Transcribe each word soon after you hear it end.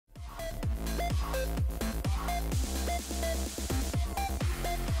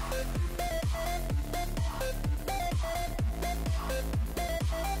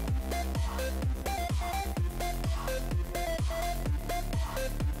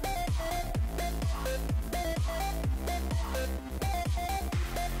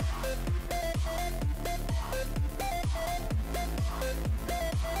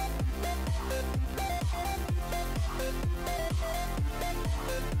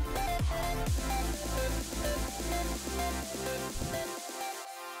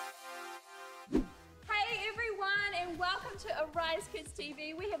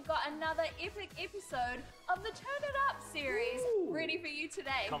TV, we have got another epic episode of the Turn It Up series ready for you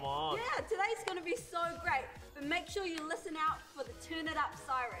today. Come on. Yeah, today's going to be so great, but make sure you listen out for the Turn It Up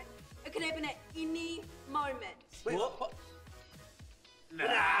siren. It can happen at any moment. Wait, what? No.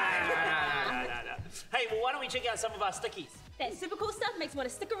 Hey, well, why don't we check out some of our stickies? That super cool stuff makes me want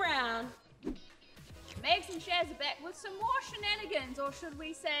to stick around. Magz and Shaz are back with some more shenanigans, or should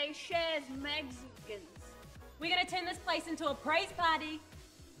we say Shaz Magzigans. We're going to turn this place into a praise party.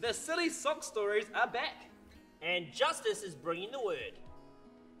 The silly sock stories are back. And Justis is bringing the word.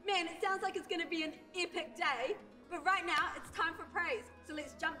 Man, it sounds like it's going to be an epic day, but right now it's time for praise. So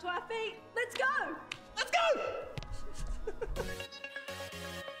let's jump to our feet. Let's go! Let's go!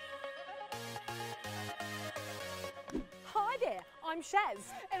 Hi there, I'm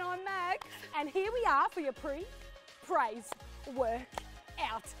Shaz. And I'm Magz. And here we are for your praise work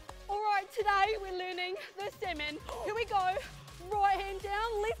out. All right, today we're learning the salmon. Here we go. Right hand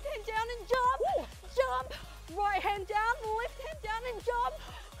down, left hand down and jump. Jump. Right hand down, left hand down and jump.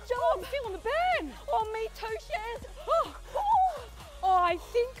 Jump. I'm feeling the burn. Oh, me too, Shaz. I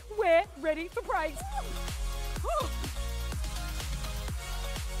think we're ready for praise.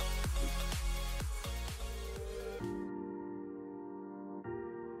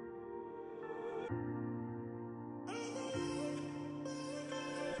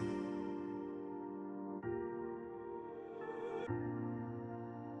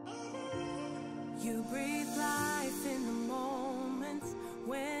 You breathe life in the moments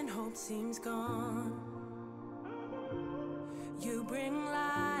when hope seems gone. You bring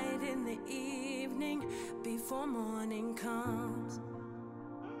light in the evening before morning comes.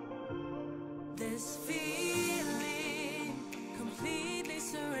 This feeling, completely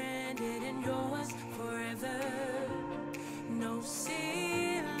surrendered and yours forever. No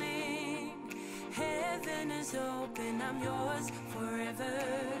ceiling, heaven is open, I'm yours forever.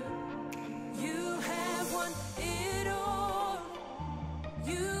 You have won it all.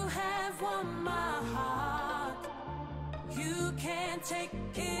 You have won my heart. You can't take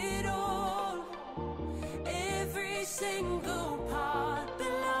it all. Every single part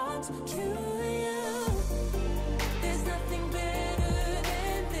belongs to you. There's nothing better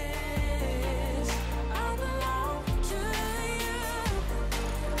than this. I belong to you.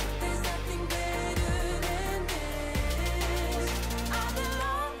 There's nothing better than this. I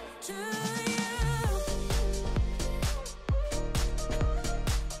belong to you.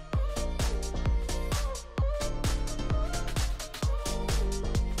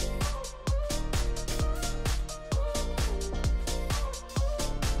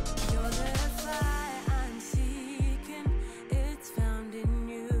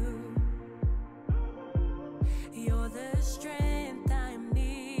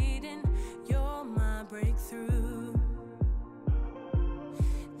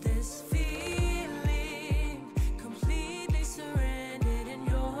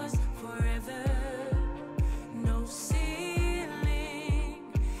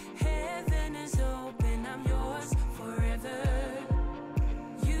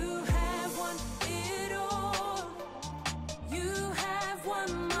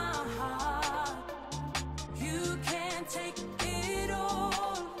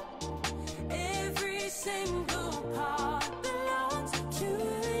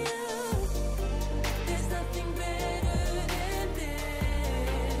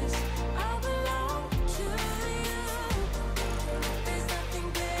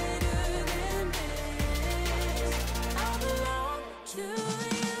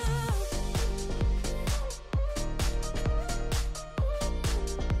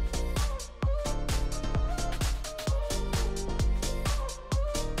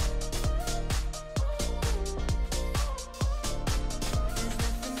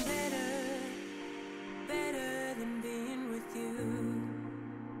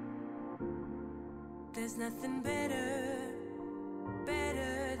 There's nothing better,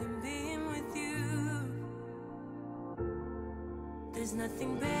 better than being with you. There's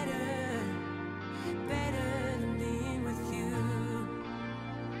nothing better, better than being with you.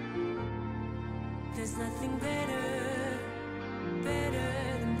 There's nothing better,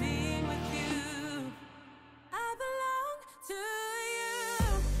 better than being with you. I belong to you.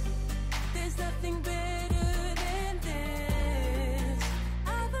 There's nothing better.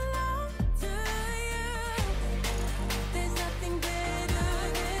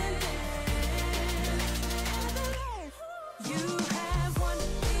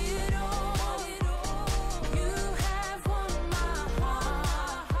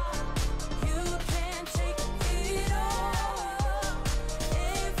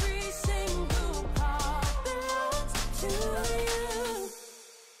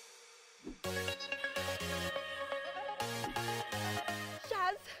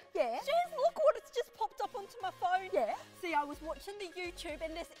 Yeah. Shaz, look what it's just popped up onto my phone. Yeah. See, I was watching the YouTube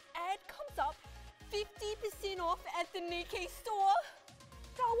and this ad comes up, 50% off at the Nike store.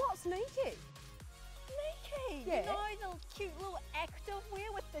 Oh, what's Nike? Nike, Yeah. you know, the cute little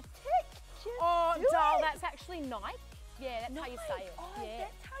activewear with the tick. Just Oh, do doll, it. that's actually Nike. Yeah, that's how you say it. Oh, Yeah.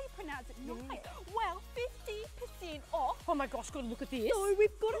 that's how you pronounce it, Yeah. Nike. Well, 50% off. Oh my gosh, gotta look at this. So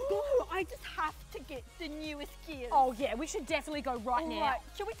we've got to go. I just have to get the newest gears. Oh yeah, we should definitely go right now. Right,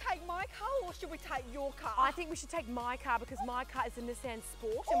 should we take my car or should we take your car? I think we should take my car because my car is a Nissan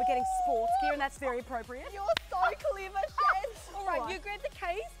Sport and we're getting sports gear and that's very appropriate. You're so clever, Shaz. All right, Alright. you grab the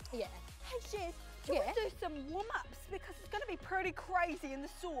keys. Yeah. Hey, Shaz, should Yeah? we do some warm-ups? Because it's going to be pretty crazy in the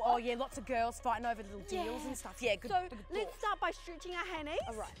store. Oh yeah, lots of girls fighting over little deals and stuff. Yeah, good. So good let's thought. start by stretching our hannies.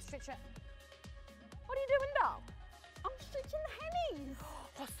 All right, stretch it. What are you doing, doll? I'm stretching the hannies.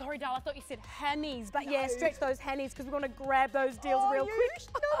 Oh, sorry, doll. I thought you said hannies, but yeah, No. stretch those hannies because we're gonna grab those deals Oh, real you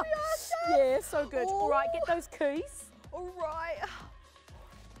quick. know we are, Shaz. Yeah, so good. All right, get those keys, All right.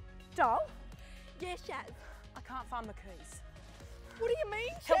 doll. Yeah, Shaz. I can't find the keys. What do you mean,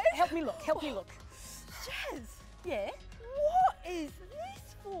 Help, Shaz? help me look. Help me look. Shaz, Yeah. what is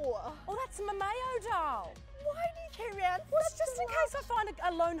this for? Oh, that's my mayo doll. Why do you carry around Well, it's such just in case I find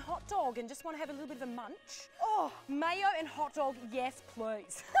a lone hot dog and just want to have a little bit of a munch. Oh, Mayo and hot dog, yes,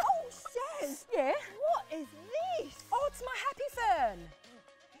 please. oh, Shaz. Yeah. What is this? Oh, it's my happy fern.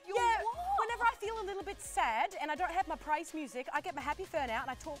 Your Yeah, what? whenever I feel a little bit sad and I don't have my praise music, I get my happy fern out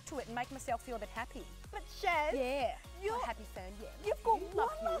and I talk to it and make myself feel a bit happy. But Shaz, Yeah, You're- my happy fern, yeah. you've got You, one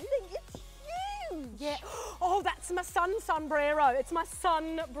love more you. thing. It's huge. Yeah. Oh, that's my sombrero. It's my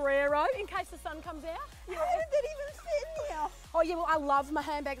sombrero in case the sun comes out. How did that even fit in there? Oh, yeah, well, I love my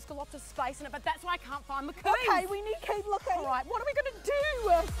handbag. It's got lots of space in it, but that's why I can't find my keys. Okay, we need to keep looking. All right, what are we going to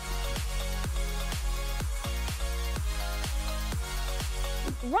do?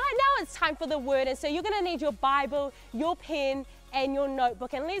 Right now it's time for the word, and so you're going to need your Bible, your pen, and your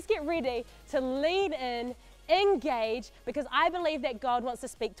notebook. And let's get ready to lean in, engage, because I believe that God wants to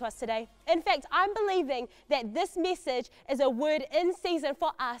speak to us today. In fact, I'm believing that this message is a word in season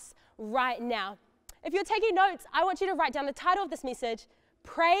for us right now. If you're taking notes, I want you to write down the title of this message: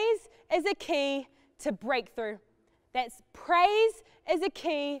 Praise is a Key to Breakthrough. That's praise is a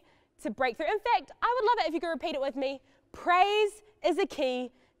key to breakthrough. In fact, I would love it if you could repeat it with me. Praise is a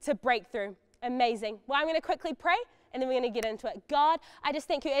key to breakthrough. Amazing. Well, I'm going to quickly pray and then we're going to get into it. God, I just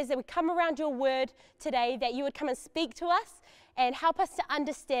thank you as we come around your word today that you would come and speak to us and help us to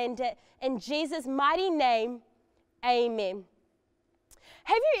understand it. In Jesus' mighty name, amen.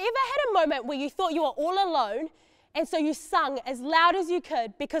 Have you ever had a moment where you thought you were all alone and so you sung as loud as you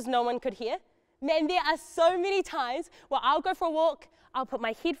could because no one could hear? Man, there are so many times where I'll go for a walk, I'll put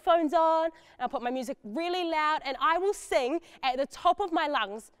my headphones on, and I'll put my music really loud, and I will sing at the top of my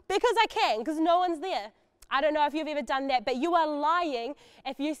lungs because I can, because no one's there. I don't know if you've ever done that, but you are lying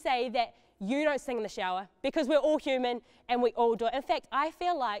if you say that you don't sing in the shower, because we're all human and we all do it. In fact, I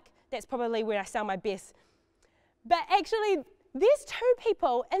feel like that's probably where I sound my best. But actually, there's two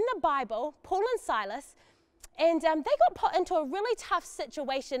people in the Bible, Paul and Silas, and they got put into a really tough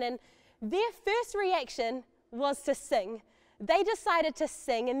situation, and their first reaction was to sing. They decided to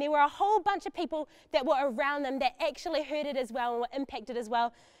sing, and there were a whole bunch of people that were around them that actually heard it as well and were impacted as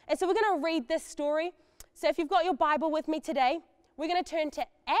well. And so we're going to read this story. So if you've got your Bible with me today, we're going to turn to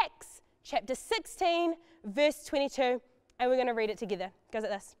Acts chapter 16, verse 22, and we're going to read it together. It goes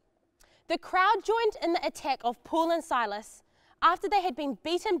like this. The crowd joined in the attack of Paul and Silas. After they had been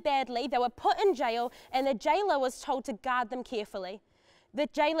beaten badly, they were put in jail, and the jailer was told to guard them carefully. The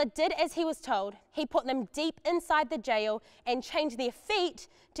jailer did as he was told. He put them deep inside the jail and chained their feet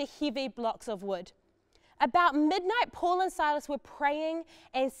to heavy blocks of wood. About midnight, Paul and Silas were praying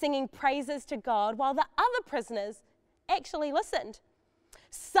and singing praises to God while the other prisoners actually listened.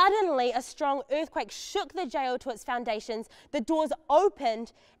 Suddenly, a strong earthquake shook the jail to its foundations. The doors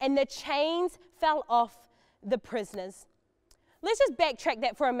opened and the chains fell off the prisoners. Let's just backtrack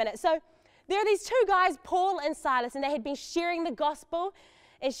that for a minute. So there are these two guys, Paul and Silas, and they had been sharing the gospel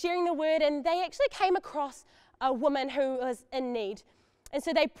and sharing the word, and they actually came across a woman who was in need. And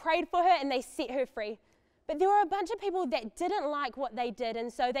so they prayed for her and they set her free. But there were a bunch of people that didn't like what they did,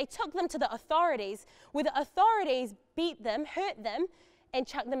 and so they took them to the authorities, where the authorities beat them, hurt them, and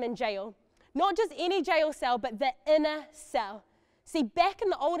chucked them in jail. Not just any jail cell, but the inner cell. See, back in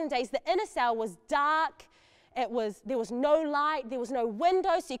the olden days, the inner cell was dark. There was no light, there was no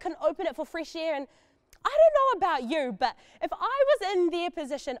window, so you couldn't open it for fresh air. And I don't know about you, but if I was in their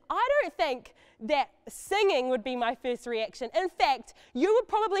position, I don't think that singing would be my first reaction. In fact, you would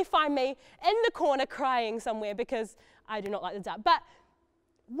probably find me in the corner crying somewhere because I do not like the dark. But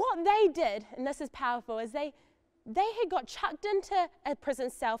what they did, and this is powerful, is they had got chucked into a prison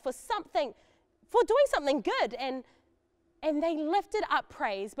cell for doing something good, and they lifted up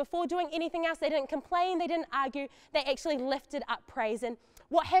praise. Before doing anything else, they didn't complain, they didn't argue, they actually lifted up praise. And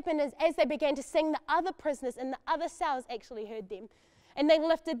what happened is, as they began to sing, the other prisoners in the other cells actually heard them. And they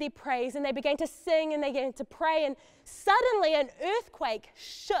lifted their praise, and they began to sing, and they began to pray, and suddenly an earthquake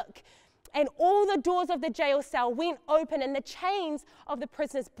shook, and all the doors of the jail cell went open, and the chains of the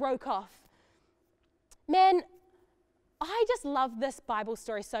prisoners broke off. Man, I just love this Bible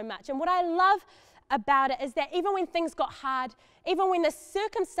story so much. And what I love about it is that even when things got hard, even when the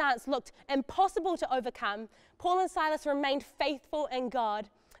circumstance looked impossible to overcome, Paul and Silas remained faithful in God.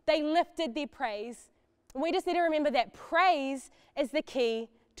 They lifted their praise. And we just need to remember that praise is the key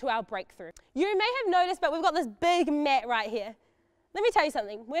to our breakthrough. You may have noticed, but we've got this big mat right here. Let me tell you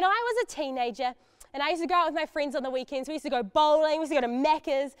something. When I was a teenager and I used to go out with my friends on the weekends, we used to go bowling, we used to go to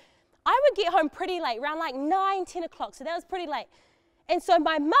Macca's, I would get home pretty late, around like 9, 10 o'clock, so that was pretty late. And so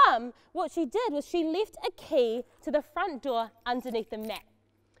my mum, what she did was she left a key to the front door underneath the mat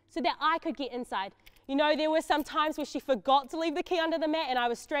so that I could get inside. You know, there were some times where she forgot to leave the key under the mat and I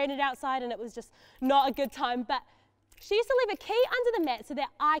was stranded outside and it was just not a good time, but she used to leave a key under the mat so that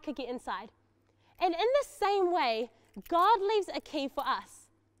I could get inside. And in the same way, God leaves a key for us,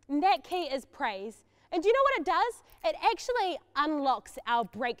 and that key is praise. And do you know what it does? It actually unlocks our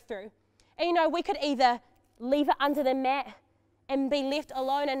breakthrough. And you know, we could either leave it under the mat and be left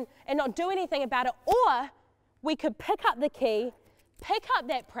alone and not do anything about it, or we could pick up the key, pick up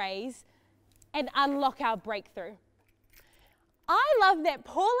that praise, and unlock our breakthrough. I love that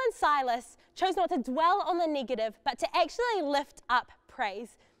Paul and Silas chose not to dwell on the negative, but to actually lift up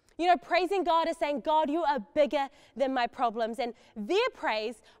praise. You know, praising God is saying, God, you are bigger than my problems. And their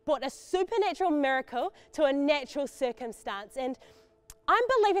praise brought a supernatural miracle to a natural circumstance. And I'm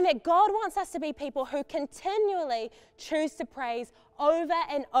believing that God wants us to be people who continually choose to praise over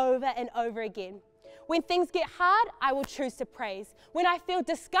and over and over again. When things get hard, I will choose to praise. When I feel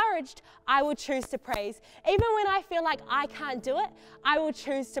discouraged, I will choose to praise. Even when I feel like I can't do it, I will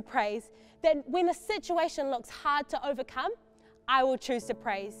choose to praise. That when the situation looks hard to overcome, I will choose to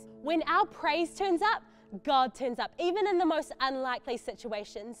praise. When our praise turns up, God turns up, even in the most unlikely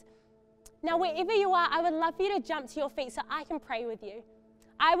situations. Now, wherever you are, I would love for you to jump to your feet so I can pray with you.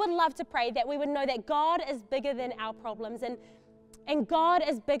 I would love to pray that we would know that God is bigger than our problems and God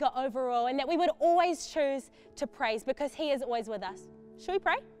is bigger overall, and that we would always choose to praise because He is always with us. Should we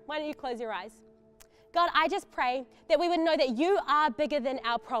pray? Why don't you close your eyes? God, I just pray that we would know that you are bigger than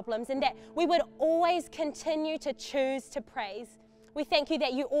our problems and that we would always continue to choose to praise. We thank you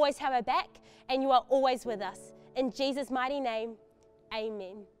that you always have our back and you are always with us. In Jesus' mighty name,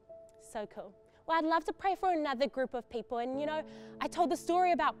 amen. So cool. Well, I'd love to pray for another group of people. And you know, I told the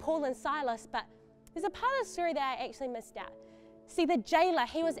story about Paul and Silas, but there's a part of the story that I actually missed out. See, the jailer,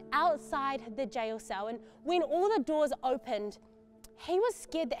 he was outside the jail cell, and when all the doors opened, he was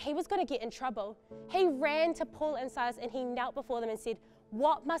scared that he was going to get in trouble. He ran to Paul and Silas and he knelt before them and said,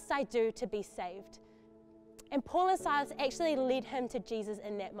 "What must I do to be saved?" And Paul and Silas actually led him to Jesus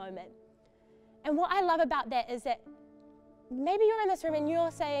in that moment. And what I love about that is that maybe you're in this room and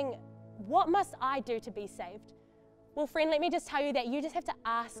you're saying, "What must I do to be saved?" Well, friend, let me just tell you that you just have to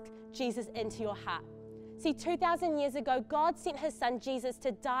ask Jesus into your heart. See, 2,000 years ago, God sent His Son Jesus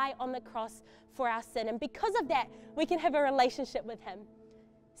to die on the cross for our sin. And because of that, we can have a relationship with Him.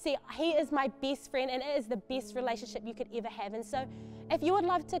 See, He is my best friend, and it is the best relationship you could ever have. And so if you would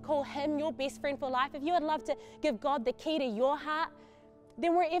love to call Him your best friend for life, if you would love to give God the key to your heart,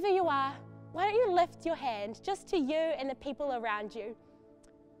 then wherever you are, why don't you lift your hand just to you and the people around you?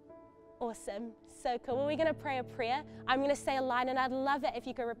 Awesome. So cool. Well, we're going to pray a prayer. I'm going to say a line, and I'd love it if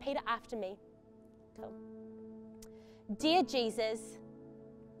you could repeat it after me. Cool. Dear Jesus,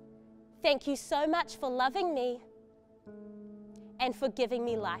 thank you so much for loving me and for giving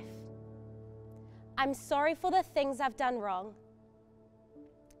me life. I'm sorry for the things I've done wrong.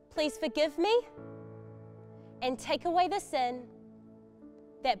 Please forgive me and take away the sin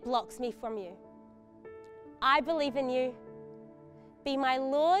that blocks me from you. I believe in you. Be my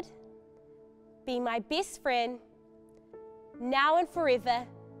Lord, be my best friend, now and forever.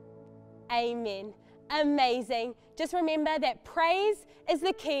 Amen. Amazing. Just remember that praise is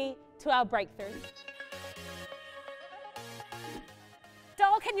the key to our breakthrough.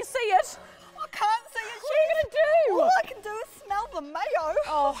 Doll, can you see it? I can't see it. What are you going to do? All I can do is smell the mayo.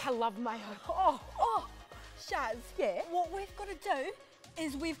 Oh, I love mayo. Oh, Shaz. Yeah? What we've got to do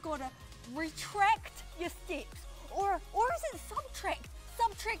is we've got to retract your steps. Or is it subtract?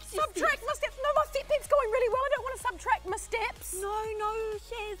 Subtract your Subtract my steps. No, my Fitbit's going really well. I don't want to subtract my steps. No,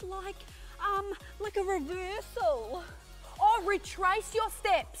 Shaz. like a reversal. Oh, retrace your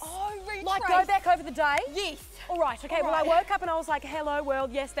steps. Oh, retrace. Like go back over the day? Yes. All right, okay, well I woke up and I was like, hello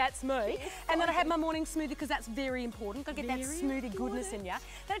world, yes, that's me. Yes, And then I had my morning smoothie because that's very important. Gotta get that smoothie goodness in ya.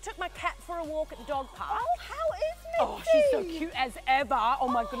 Then I took my cat for a walk at the dog park. Oh, how is Mitzi? Oh, she's so cute as ever. Oh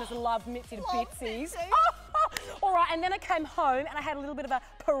my goodness, I love Mitzi to Love bitsies. Mitzi. All right, and then I came home and I had a little bit of a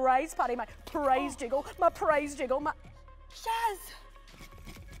praise party. My praise jiggle, my praise jiggle, my... Shaz.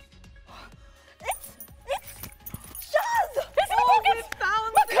 It's Shaz. It's in my pockets. We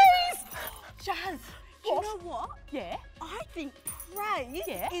found my keys. Shaz. Do you know what? Yeah? I think praise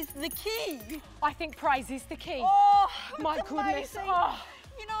is the key. I think praise is the key. Oh, my it's goodness. amazing. Oh.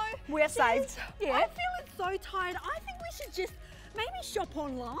 You know, We're Shaz, saved. Yeah. I'm feeling so tired. I think we should just maybe shop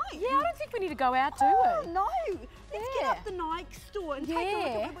online. Yeah, I don't think we need to go out, do Oh, we? no. Let's get Yeah. up the Nike store and take a look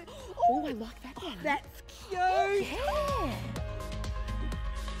at what we... Oh, I like that one. That's cute. Yeah.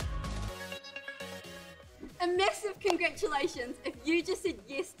 A massive congratulations if you just said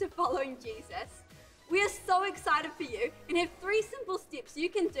yes to following Jesus. We are so excited for you and have 3 simple steps you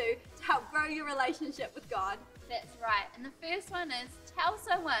can do to help grow your relationship with God. That's right. And the first one is tell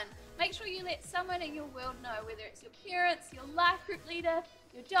someone. Make sure you let someone in your world know, whether it's your parents, your life group leader,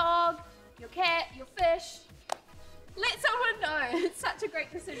 your dog, your cat, your fish. Let someone know. It's such a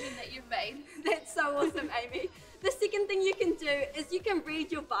great decision that you've made. That's so awesome, Amy. The second thing you can do is you can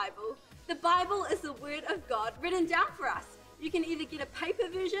read your Bible. The Bible is the Word of God written down for us. You can either get a paper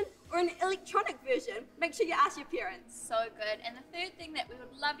version or an electronic version. Make sure you ask your parents. So good. And the third thing that we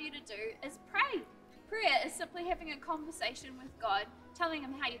would love you to do is pray. Prayer is simply having a conversation with God, telling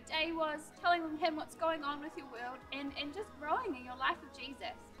him how your day was, telling him what's going on with your world, and just growing in your life with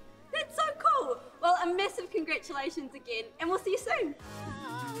Jesus. That's so cool. Well, a massive congratulations again, and we'll see you soon.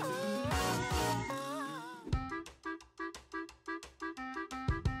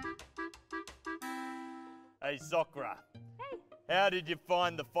 Hey, Sokra. Hey. How did you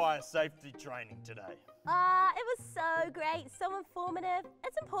find the fire safety training today? It was so great, so informative.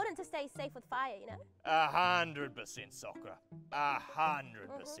 It's important to stay safe with fire, you know? 100%, Sokra.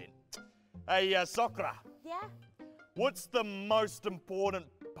 100%. Hey, Sokra. Yeah? What's the most important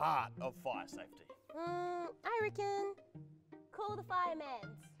part of fire safety? I reckon call the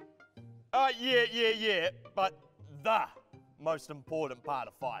fireman. Yeah. But the most important part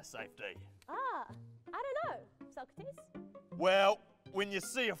of fire safety? I don't know. Socrates? Well, when you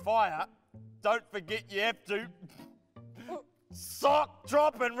see a fire, don't forget you have to sock,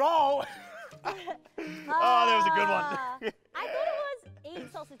 drop and roll. Oh, that was a good one. I thought it was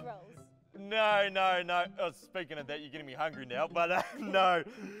eat sausage rolls. No. Oh, speaking of that, you're getting me hungry now, but no.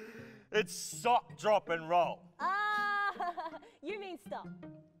 It's sock, drop and roll. You mean stop.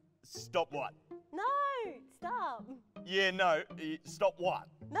 Stop what? No, stop. Yeah, no. Stop what?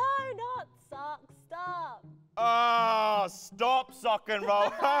 No, not sock, stop. Oh, stop, sock and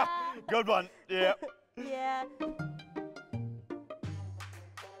roll. Good one, yeah. Yeah.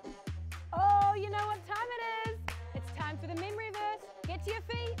 Oh, you know what time it is? It's time for the memory verse. Get to your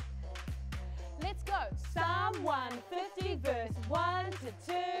feet. Let's go. Psalm 150, verse 1 to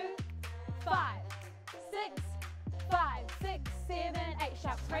 2, 5, 6, 5, 6, 7, 8.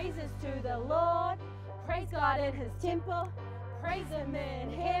 Shout praises to the Lord. Praise God in his temple. Praise him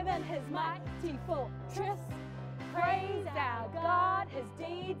in heaven, his mighty fortress. Praise our God, his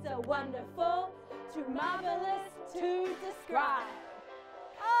deeds are wonderful, too marvelous to describe.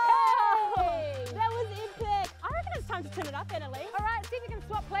 Hey, that was epic. I reckon it's time to turn it up, Annalie. All right, see if you can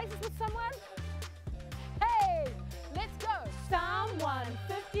swap places with someone. Hey, let's go. Psalm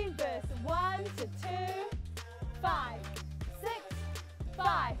 150, verse 1 to 2, 5, 6,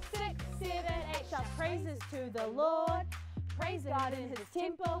 5, 6, 7, 8. Shout praises to the Lord. Praise God in his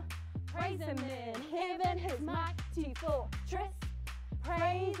temple. Praise him in heaven, his mighty fortress.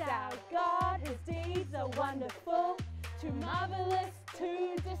 Praise our God, his deeds are wonderful, too marvelous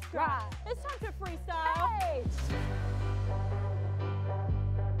to describe. It's time to freestyle. Hey!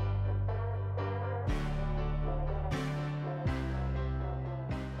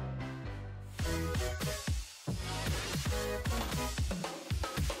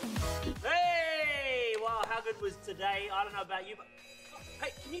 Hey! Wow, how good was today? I don't know about you, but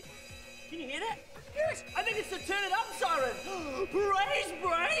hey, can you hear that? Yes, I think it's the turn it up siren. Praise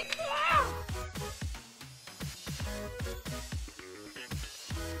break! Ah!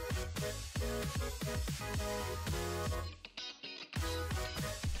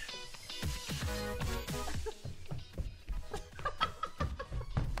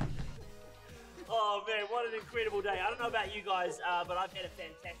 Oh man, what an incredible day. I don't know about you guys, but I've had a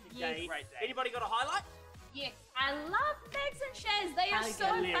fantastic day. Great day. Anybody got a highlight? Yes, I love Magz and Shaz. They are so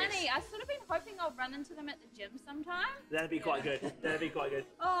Hilarious. funny. I've sort of been hoping I'll run into them at the gym sometime. That'd be quite good. That'd be quite good.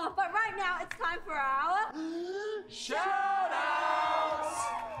 Oh, but right now it's time for our Shout outs!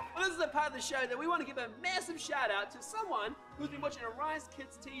 Well, this is a part of the show that we want to give a massive shout out to someone who's been watching Arise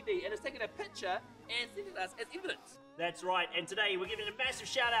Kids TV and has taken a picture and sent it us as evidence. That's right, and today we're giving a massive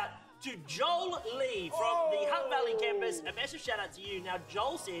shout out to Joel Lee from the Hutt Valley campus. A massive shout out to you. Now,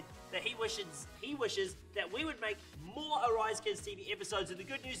 Joel said that he wishes that we would make more Arise Kids TV episodes, and the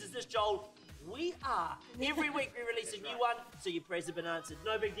good news is this, Joel, we are. Every week we release a new one, so your prayers have been answered.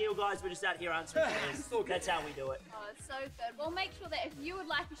 No big deal, guys, we're just out here answering prayers. That's how we do it. Oh, it's so good. Well, make sure that if you would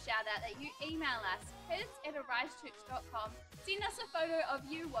like a shout out, that you email us, kids@arisechurch.com. Send us a photo of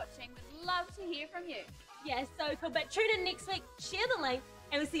you watching. We'd love to hear from you. Yeah, so cool. But tune in next week, share the link,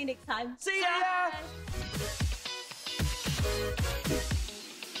 and we'll see you next time. See ya! Oh,